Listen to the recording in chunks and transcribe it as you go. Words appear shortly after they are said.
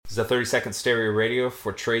This is a 30-second stereo radio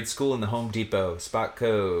for trade school in the Home Depot. Spot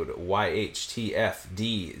code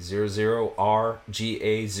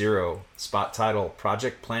YHTFD00RGA0. Spot title,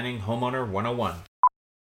 Project Planning Homeowner 101.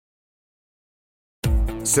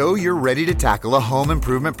 So you're ready to tackle a home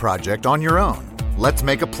improvement project on your own. Let's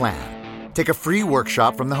make a plan. Take a free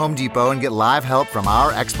workshop from the Home Depot and get live help from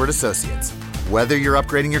our expert associates. Whether you're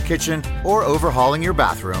upgrading your kitchen or overhauling your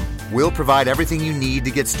bathroom, we'll provide everything you need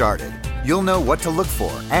to get started. You'll know what to look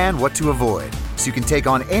for and what to avoid, so you can take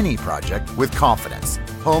on any project with confidence.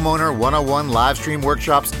 Homeowner 101 live stream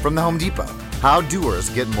workshops from the Home Depot. How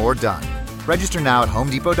doers get more done. Register now at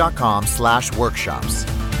homedepot.com/workshops.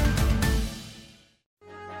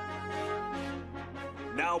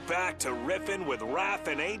 Now back to Riffin' with Raph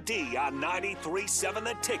and AD on 93.7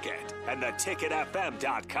 The Ticket and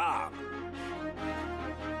theticketfm.com.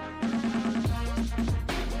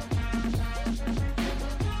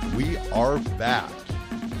 We are back.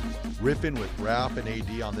 Riffing with Raph and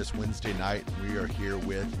AD on this Wednesday night. We are here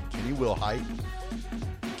with Kenny Wilhite.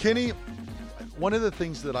 Kenny, one of the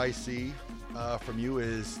things that I see from you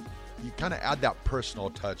is you kind of add that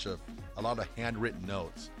personal touch of a lot of handwritten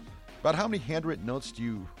notes. About how many handwritten notes do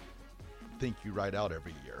you think you write out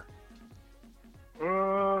every year?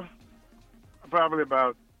 Probably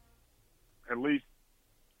about, at least,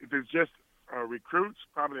 if it's just recruits,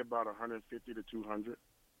 probably about 150 to 200.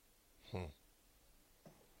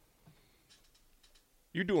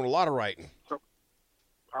 You're doing a lot of writing. So,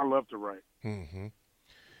 I love to write. Mm-hmm.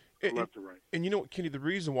 I love to write. And you know what, Kenny, the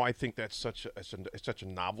reason why I think that's such a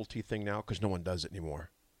novelty thing now, because no one does it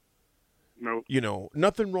anymore. No. You know,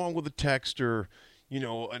 nothing wrong with a text or, you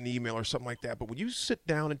know, an email or something like that. But when you sit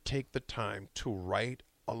down and take the time to write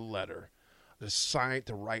a letter, decide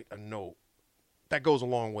to write a note, that goes a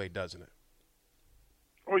long way, doesn't it?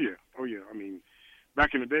 Oh, yeah. I mean,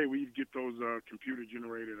 back in the day, we'd get those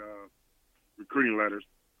computer-generated recruiting letters,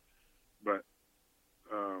 but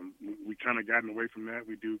we kind of gotten away from that.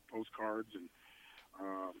 We do postcards and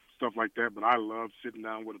stuff like that. But I love sitting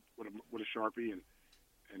down with a Sharpie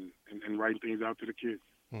and writing things out to the kids.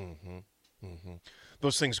 Mm-hmm. Mm-hmm.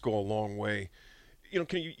 Those things go a long way. You know,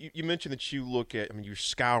 you mentioned that you look at, I mean, you're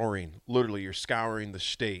scouring the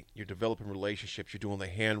state. You're developing relationships. You're doing the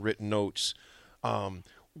handwritten notes.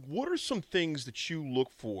 What are some things that you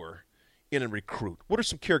look for in a recruit? What are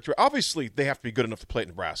some characteristics? Obviously, they have to be good enough to play at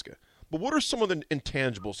Nebraska. But what are some of the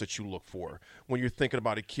intangibles that you look for when you're thinking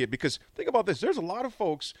about a kid? Because think about this. There's a lot of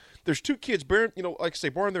folks. There's two kids, like I say,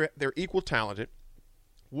 they're equal talented.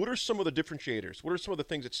 What are some of the differentiators? What are some of the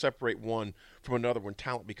things that separate one from another when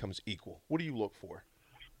talent becomes equal? What do you look for?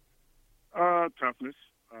 Toughness.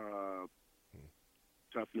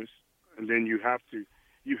 And then you have to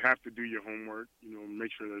do your homework,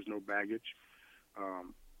 make sure there's no baggage.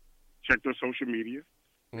 Check their social media.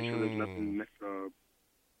 Make sure there's nothing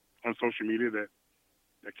on social media that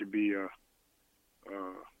could be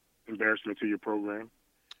embarrassment to your program.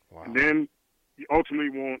 Wow. And then you ultimately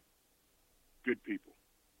want good people.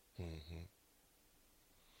 Mm-hmm.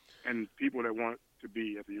 And people that want to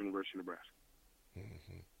be at the University of Nebraska.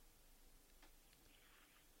 Mm-hmm.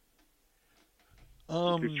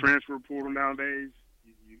 The transfer portal nowadays,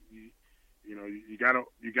 you gotta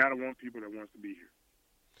want people that wants to be here.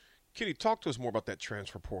 Kenny, talk to us more about that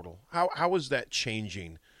transfer portal. How is that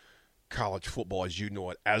changing college football as you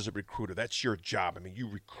know it as a recruiter? That's your job. I mean, you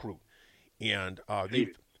recruit. And how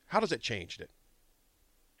does that change it?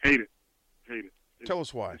 Hate it. Tell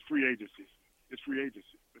us why. It's free agency. That's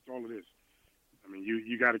all it is. I mean,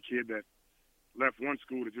 you got a kid that left one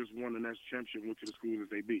school that just won the national championship, went to the school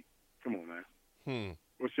that they beat. Come on, man.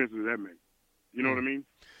 What sense does that make? You know what I mean?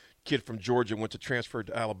 Kid from Georgia went to transfer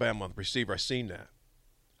to Alabama, the receiver. I've seen that.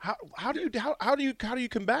 How do you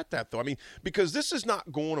combat that though? I mean, because this is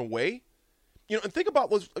not going away. And think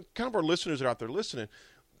about what kind of our listeners that are out there listening.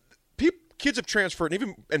 Kids have transferred, and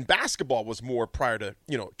even in basketball was more prior to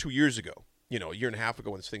 2 years ago. A year and a half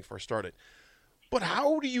ago when this thing first started. But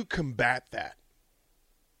how do you combat that?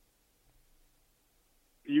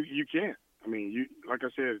 You can't. I mean, like I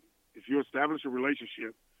said, if you establish a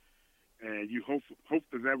relationship and you hope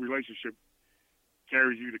that relationship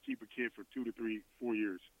carries you to keep a kid for 2 to 3, 4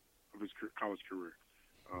 years of his college career.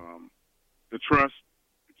 The trust,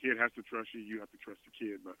 the kid has to trust you. You have to trust the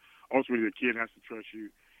kid. But ultimately, the kid has to trust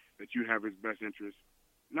you that you have his best interest,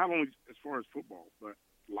 not only as far as football, but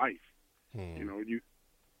life.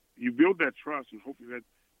 You build that trust, and hopefully that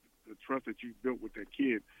the trust that you built with that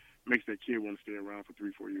kid makes that kid want to stay around for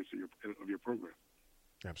 3, 4 years of your program.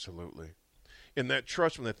 Absolutely. And that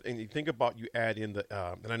trust, and you think about, you add in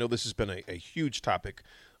and I know this has been a huge topic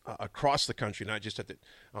across the country, not just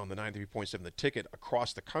on the 93.7 The Ticket,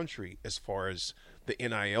 across the country as far as the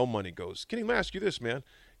NIL money goes. Kenny, let me ask you this, man.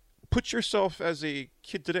 Put yourself as a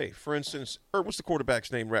kid today. For instance, what's the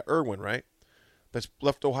quarterback's name? Irwin, right? That's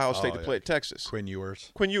left Ohio State to play at Texas. Quinn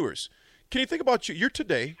Ewers. Quinn Ewers. Can you think about you? You're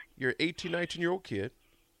today. You're an 18, 19-year-old kid.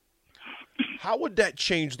 How would that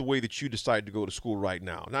change the way that you decide to go to school right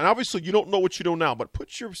now? Now, obviously, you don't know what you know now, but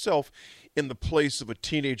put yourself in the place of a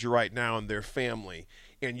teenager right now and their family,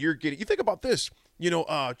 and you think about this.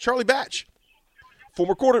 Charlie Batch,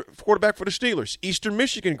 former quarterback for the Steelers, Eastern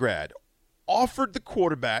Michigan grad, offered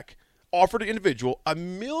the individual $1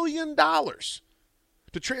 million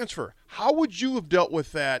to transfer. How would you have dealt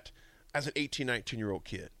with that as an 18, 19-year-old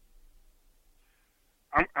kid?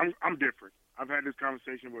 I'm different. I've had this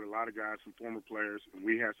conversation with a lot of guys, some former players, and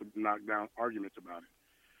we had some knockdown arguments about it.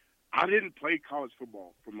 I didn't play college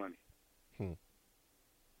football for money.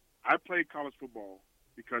 I played college football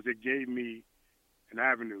because it gave me an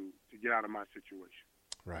avenue to get out of my situation.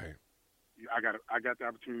 Right. I got the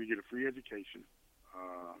opportunity to get a free education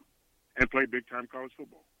and play big-time college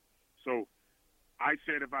football. So I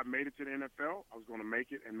said if I made it to the NFL, I was going to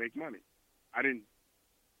make it and make money. I didn't.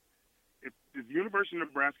 If the University of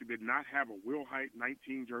Nebraska did not have a Wilhite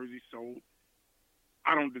 19 jersey sold,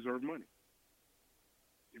 I don't deserve money.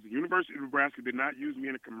 If the University of Nebraska did not use me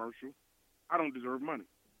in a commercial, I don't deserve money.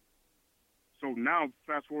 So now,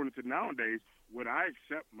 fast forward into nowadays, would I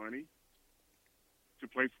accept money to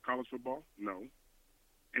play for college football? No.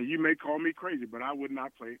 And you may call me crazy, but I would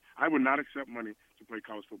not accept money to play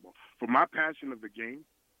college football. For my passion of the game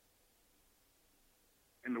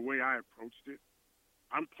and the way I approached it,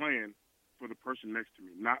 I'm playing for the person next to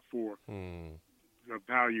me, not for the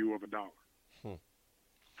value of $1.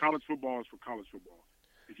 College football is for college football.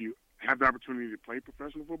 If you have the opportunity to play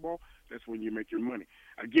professional football, that's when you make your money.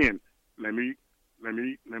 Again, let me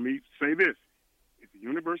say this. If the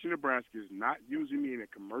University of Nebraska is not using me in a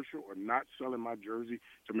commercial or not selling my jersey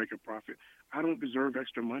to make a profit, I don't deserve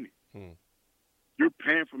extra money. You're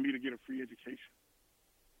paying for me to get a free education.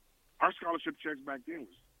 Our scholarship checks back then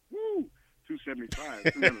was,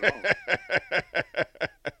 $275, $300.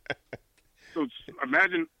 So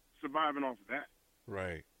imagine surviving off of that.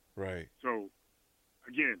 Right. So,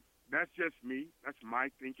 again, that's just me. That's my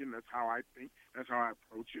thinking. That's how I think. That's how I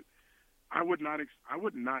approach it. I would not.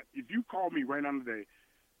 If you call me right now today,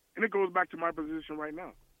 and it goes back to my position right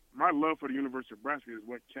now. My love for the University of Nebraska is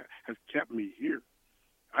what has kept me here.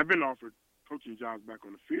 I've been offered coaching jobs back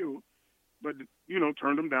on the field, but,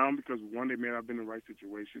 turned them down because, one, they may not have been in the right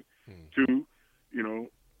situation. Two,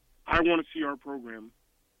 I want to see our program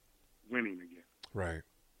winning again. Right.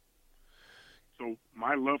 So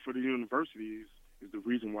my love for the university is the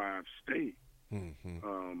reason why I've stayed. I'm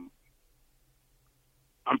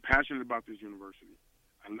passionate about this university.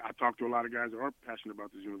 I talk to a lot of guys that are passionate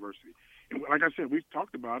about this university. And like I said, we've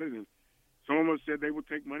talked about it, and some of them said they would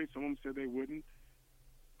take money, some of them said they wouldn't,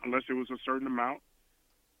 unless it was a certain amount.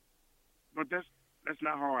 But that's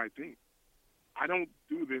not how I think. I don't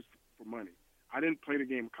do this for money. I didn't play the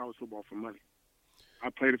game of college football for money. I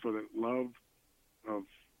played it for the love of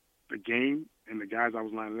the game and the guys I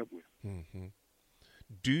was lining up with.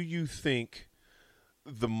 Do you think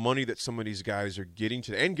the money that some of these guys are getting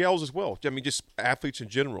today, and gals as well, I mean, just athletes in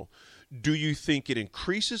general, do you think it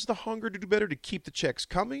increases the hunger to do better, to keep the checks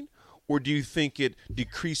coming? Or do you think it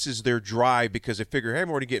decreases their drive because they figure, hey, I'm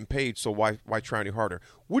already getting paid, so why try any harder?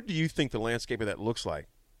 What do you think the landscape of that looks like?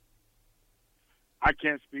 I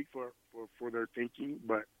can't speak for their thinking,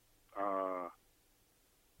 but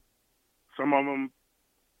some of them,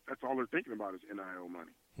 that's all they're thinking about is NIL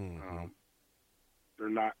money. They're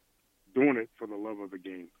not doing it for the love of the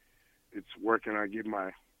game. It's where can I get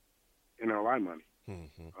my NLI money?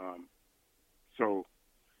 So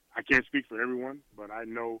I can't speak for everyone, but I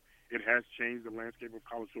know it has changed the landscape of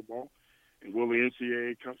college football. And will the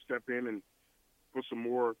NCAA step in and put some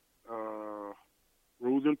more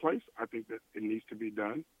rules in place? I think that it needs to be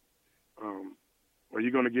done. Or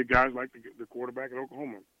you're going to get guys like the quarterback at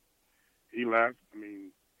Oklahoma. He left. I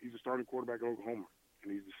mean, he's a starting quarterback at Oklahoma,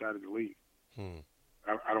 and he's decided to leave.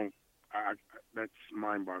 That's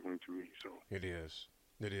mind-boggling to me. So It is.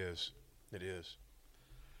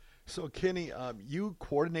 So, Kenny, you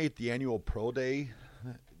coordinate the annual Pro Day.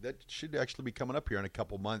 That should actually be coming up here in a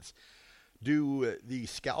couple months. Do the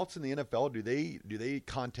scouts in the NFL, do they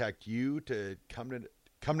contact you to come to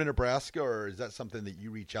Nebraska, or is that something that you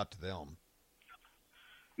reach out to them?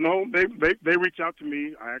 No, they reach out to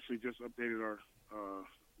me. I actually just updated our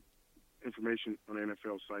information on the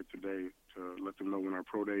NFL site today to let them know when our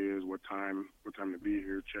Pro Day is, what time to be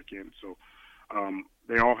here, check in. So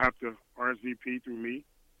they all have to RSVP through me.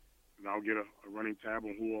 and I'll get a running tab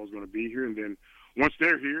on who all is going to be here. And then once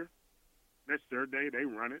they're here, that's their day. They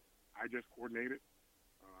run it. I just coordinate it.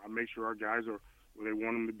 I make sure our guys are where they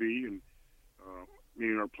want them to be, and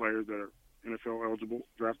meaning our players that are NFL eligible,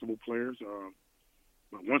 draftable players.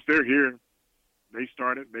 But once they're here, they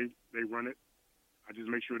start it. They run it. I just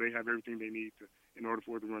make sure they have everything they need in order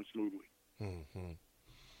for it to run smoothly. Mm-hmm.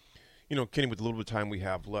 You know, Kenny, with a little bit of time we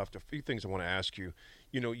have left, a few things I want to ask you.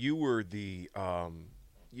 You know, you were the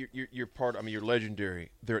you're part. I mean, you're legendary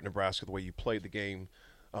there at Nebraska. The way you played the game,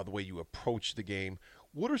 the way you approached the game.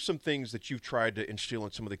 What are some things that you've tried to instill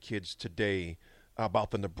in some of the kids today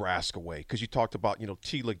about the Nebraska way? Because you talked about, you know,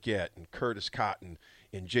 T. Leggett and Curtis Cotton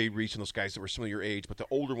and Jay Reese and those guys that were some of your age, but the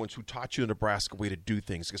older ones who taught you the Nebraska way to do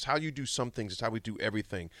things. Because how you do some things is how we do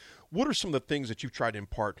everything. What are some of the things that you've tried to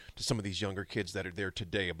impart to some of these younger kids that are there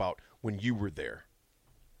today about when you were there?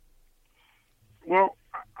 Well,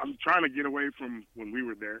 I'm trying to get away from when we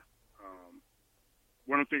were there.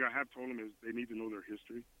 One thing I have told them is they need to know their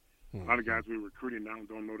history. A lot of guys we're recruiting now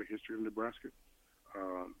don't know the history of Nebraska.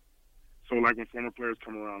 So, like, when former players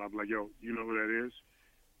come around, I'll be like, yo, you know who that is?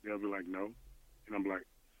 They'll be like, no. And I'm like,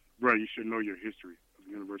 bro, you should know your history of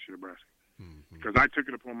the University of Nebraska. Because I took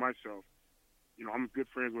it upon myself. You know, I'm good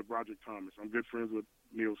friends with Roderick Thomas. I'm good friends with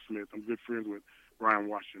Neil Smith. I'm good friends with Brian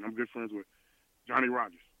Washington. I'm good friends with Johnny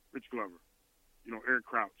Rogers, Rich Glover, you know, Eric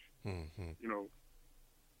Crouch. You know,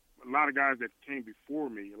 a lot of guys that came before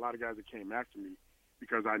me, a lot of guys that came after me,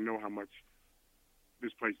 because I know how much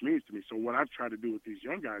this place means to me. So what I've tried to do with these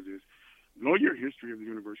young guys is know your history of the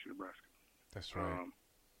University of Nebraska. That's right.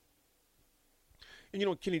 And, you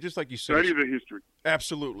know, Kenny, just like you said. Study the history.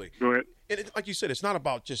 Absolutely. Go ahead. And like you said, it's not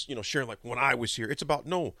about just, you know, sharing like when I was here. It's about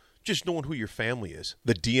just knowing who your family is,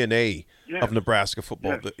 the DNA of Nebraska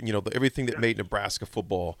football, everything that made Nebraska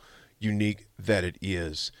football unique that it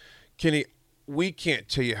is. Kenny, we can't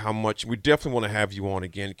tell you how much. We definitely want to have you on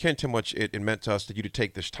again. Can't tell how much it meant to us that you to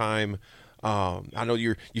take this time. I know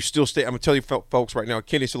you still stay. I'm gonna tell you folks right now,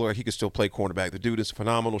 Kenny still looks like he can still play cornerback. The dude is in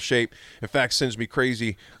phenomenal shape. In fact, sends me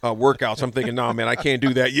crazy workouts. I'm thinking, nah, man, I can't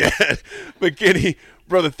do that yet. But Kenny,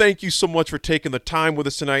 brother, thank you so much for taking the time with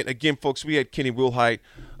us tonight. Again, folks, we had Kenny Wilhite,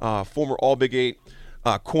 former All Big 8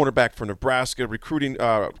 cornerback for Nebraska, recruiting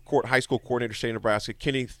high school coordinator, state of Nebraska.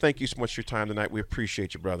 Kenny, thank you so much for your time tonight. We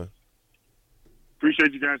appreciate you, brother.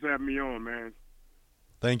 Appreciate you guys having me on, man.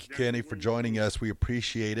 Thank you, Kenny, for joining us. We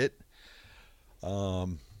appreciate it.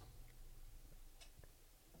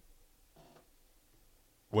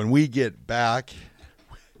 When we get back,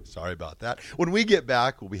 sorry about that. When we get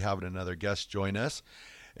back, we'll be having another guest join us.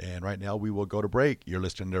 And right now we will go to break. You're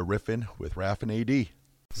listening to Riffin' with Raph and AD. This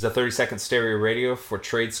is a 30-second stereo radio for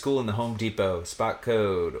trade school in the Home Depot. Spot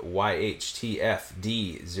code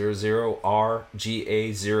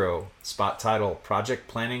YHTFD00RGA0. Spot title, Project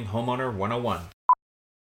Planning Homeowner 101.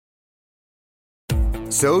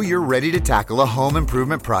 So you're ready to tackle a home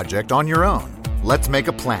improvement project on your own. Let's make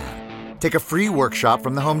a plan. Take a free workshop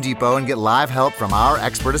from the Home Depot and get live help from our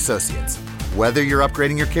expert associates. Whether you're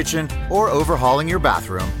upgrading your kitchen or overhauling your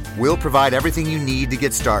bathroom, we'll provide everything you need to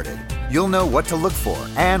get started. You'll know what to look for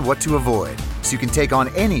and what to avoid, so you can take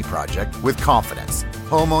on any project with confidence.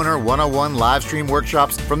 Homeowner 101 live stream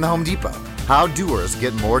workshops from the Home Depot. How doers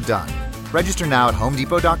get more done. Register now at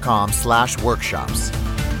homedepot.com/workshops.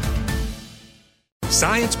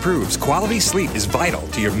 Science proves quality sleep is vital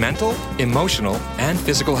to your mental, emotional, and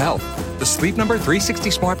physical health. The Sleep Number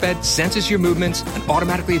 360 smart bed senses your movements and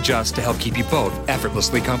automatically adjusts to help keep you both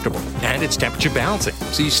effortlessly comfortable. And it's temperature balancing,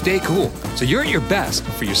 so you stay cool. So you're at your best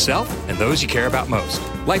for yourself and those you care about most.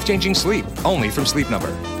 Life-changing sleep, only from Sleep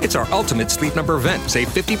Number. It's our ultimate Sleep Number event. Save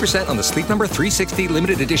 50% on the Sleep Number 360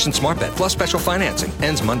 limited edition smart bed plus special financing.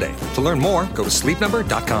 Ends Monday. To learn more, go to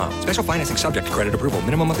sleepnumber.com. Special financing subject to credit approval.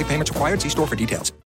 Minimum monthly payments required. See store for details.